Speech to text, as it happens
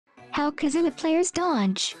How Kazuha players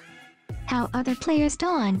dodge. How other players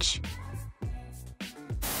dodge.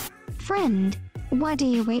 Friend, why do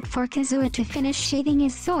you wait for Kazuha to finish sheathing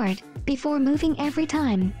his sword before moving every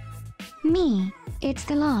time? Me, it's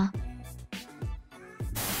the law.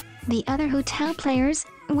 The other hotel players,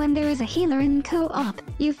 when there is a healer in co-op,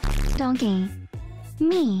 you donkey.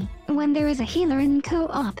 Me, when there is a healer in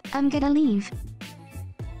co-op, I'm gonna leave.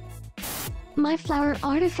 My flower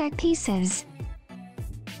artifact pieces.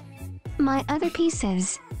 My other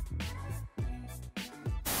pieces.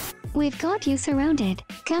 We've got you surrounded.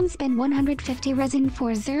 Come spend 150 resin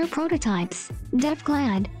for 0 prototypes.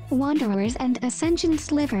 Deathglad, Wanderers and Ascension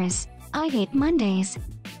Slivers. I hate Mondays.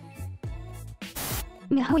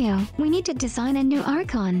 Mihoyo, we need to design a new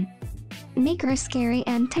Archon. Make her scary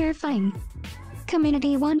and terrifying.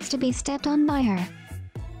 Community wants to be stepped on by her.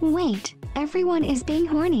 Wait, everyone is being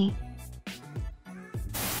horny.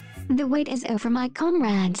 The wait is over, my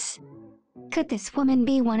comrades. Could this woman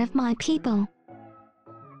be one of my people?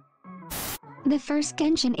 The first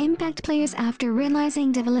Genshin Impact players after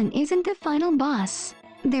realizing the villain isn't the final boss.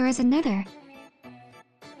 There is another.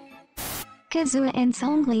 Kazuha and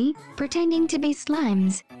Zhongli, pretending to be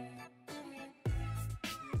slimes.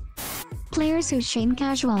 Players who shame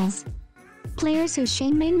casuals. Players who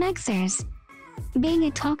shame main maxers. Being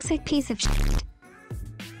a toxic piece of shit.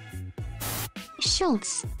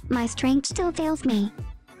 Schultz, my strength still fails me.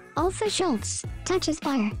 Also Schultz, touches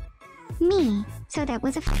fire. Me, so that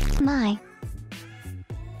was a lie.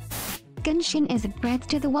 Genshin is a Breath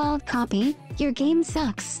to the Wild copy, your game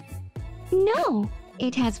sucks. No,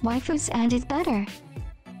 it has waifus and is better.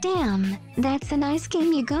 Damn, that's a nice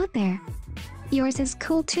game you got there. Yours is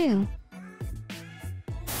cool too.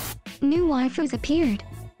 New waifus appeared.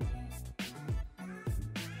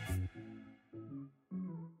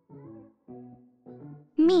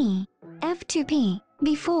 Me, F2P,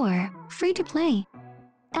 before, free to play.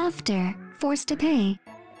 After, forced to pay.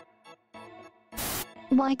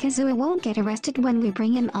 Why Kazuha won't get arrested when we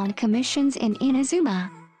bring him on commissions in Inazuma?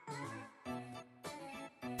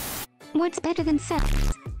 What's better than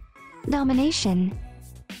sex? Domination.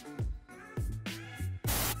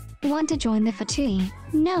 Want to join the Fatui?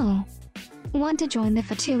 No. Want to join the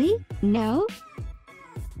Fatui? No.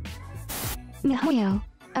 Mihoyo.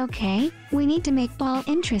 Okay, we need to make Ball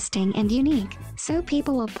interesting and unique, so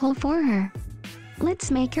people will pull for her. Let's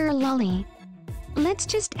make her a lolly. Let's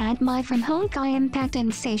just add Mai from Honkai Impact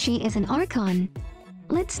and say she is an Archon.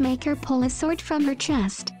 Let's make her pull a sword from her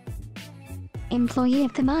chest. Employee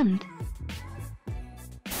of the month.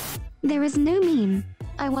 There is no meme.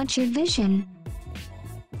 I want your vision.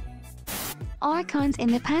 Archons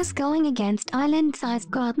in the past going against island-sized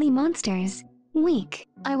godly monsters. Weak.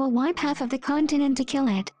 I will wipe half of the continent to kill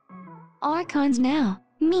it. Archons now.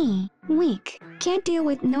 Me. Weak. Can't deal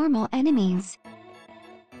with normal enemies.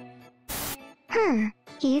 Her.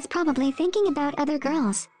 He is probably thinking about other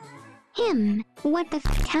girls. Him. What the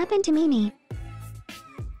f happened to Mimi?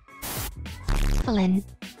 Evelyn.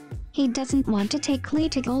 He doesn't want to take Klee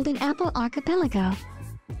to Golden Apple Archipelago.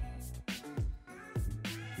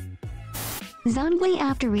 Zhongli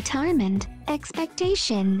after retirement,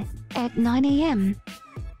 expectation, at 9 AM,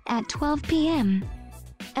 at 12 PM,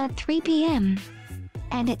 at 3 PM,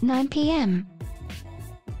 and at 9 PM.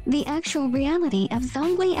 The actual reality of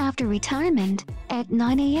Zhongli after retirement, at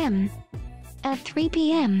 9 AM, at 3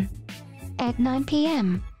 PM, at 9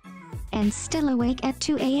 PM, and still awake at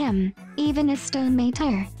 2 AM, even a stone may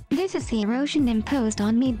tire. This is the erosion imposed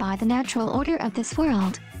on me by the natural order of this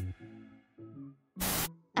world.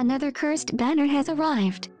 Another cursed banner has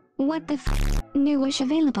arrived. What the f? New wish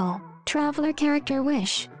available. Traveler character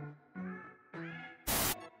wish.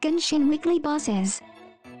 Genshin weekly bosses.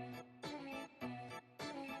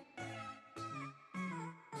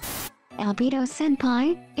 Albedo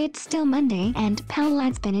Senpai, it's still Monday and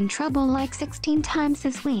Paulad's been in trouble like 16 times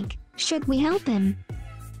this week. Should we help him?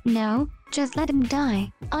 No, just let him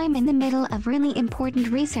die. I'm in the middle of really important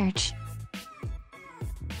research.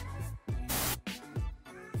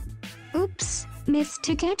 Oops, missed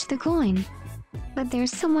to catch the coin. But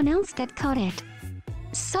there's someone else that caught it.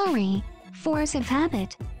 Sorry, force of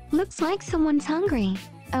habit. Looks like someone's hungry.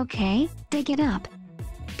 Okay, dig it up.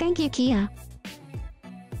 Thank you, Kia.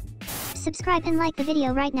 Subscribe and like the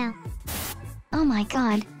video right now. Oh my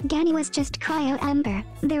god, Gani was just Cryo Amber.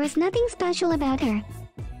 There is nothing special about her.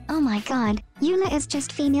 Oh my god, Eula is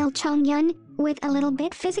just female Chongyun, with a little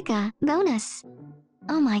bit Physica bonus.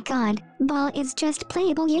 Oh my god, Ball is just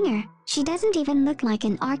playable Yinger. She doesn't even look like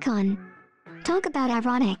an Archon. Talk about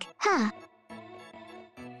ironic, huh?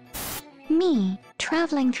 Me,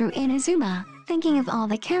 traveling through Inazuma, thinking of all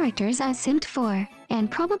the characters I simped for. and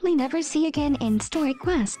probably never see again in story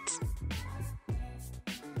quests.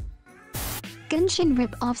 Genshin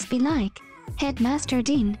rip-offs be like Headmaster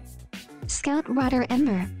Dean, Scout Rider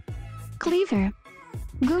Ember, Cleaver,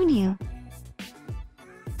 Gunyu.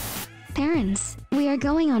 Parents, we are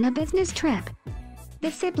going on a business trip.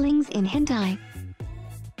 The siblings in hentai.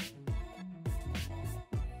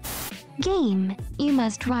 Game, you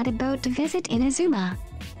must ride a boat to visit Inazuma.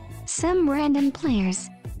 Some random players,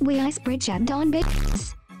 we ice bridge at dawn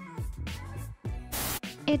bitches.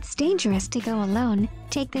 It's dangerous to go alone,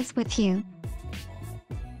 take this with you.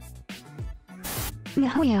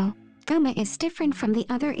 Mihoyo, Fuma is different from the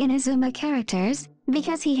other Inazuma characters,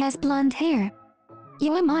 because he has blonde hair.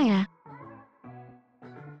 Yoimiya.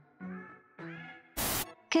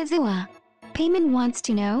 Kazuha. Payman wants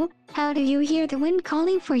to know, how do you hear the wind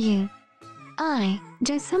calling for you? I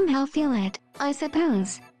just somehow feel it, I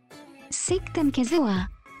suppose. Seek them, Kazuha.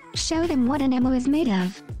 Show them what an emo is made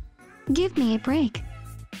of. Give me a break.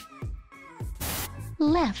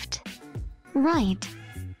 Left, right,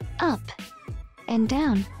 up, and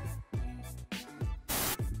down.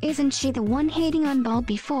 Isn't she the one hating on Ball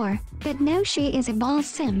before, but now she is a Ball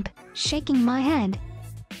simp, shaking my head.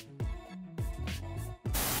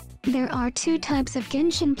 There are two types of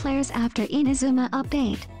Genshin players after Inazuma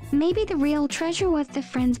update. Maybe the real treasure was the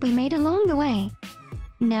friends we made along the way.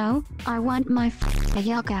 No, I want my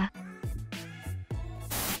Ayaka.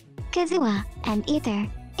 Kazuha and Ether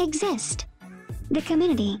exist. The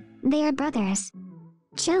community, they are brothers.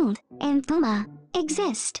 Chilled and Fuma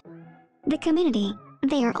exist. The community,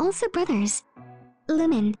 they are also brothers.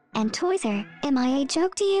 Lumen and Toyser, am I a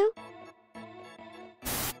joke to you?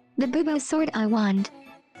 The Bubo sword I want.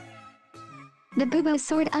 The Bubo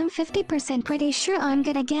sword I'm 50% pretty sure I'm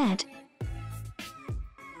gonna get.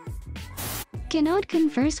 Cannot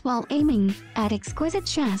converse while aiming at exquisite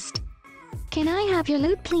chest. Can I have your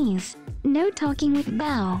loot please? No talking with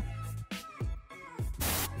Bao.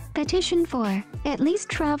 Petition for, at least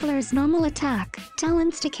Traveler's normal attack,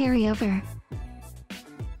 talents to carry over.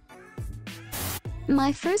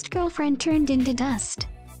 My first girlfriend turned into dust.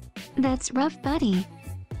 That's rough, buddy.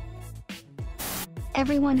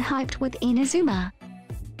 Everyone hyped with Inazuma.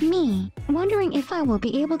 Me, wondering if I will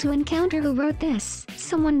be able to encounter who wrote this,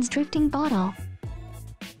 someone's drifting bottle.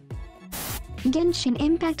 Genshin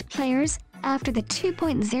Impact players, after the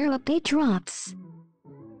 2.0 update drops.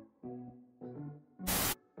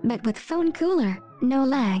 But with phone cooler, no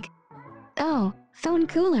lag. Oh, phone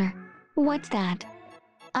cooler. What's that?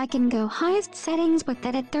 I can go highest settings with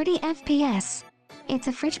that at 30 FPS. It's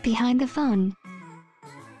a fridge behind the phone.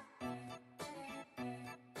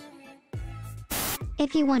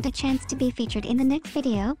 If you want a chance to be featured in the next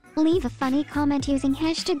video, leave a funny comment using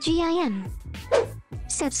 #GIM.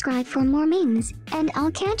 Subscribe for more memes, and I'll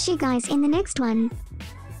catch you guys in the next one.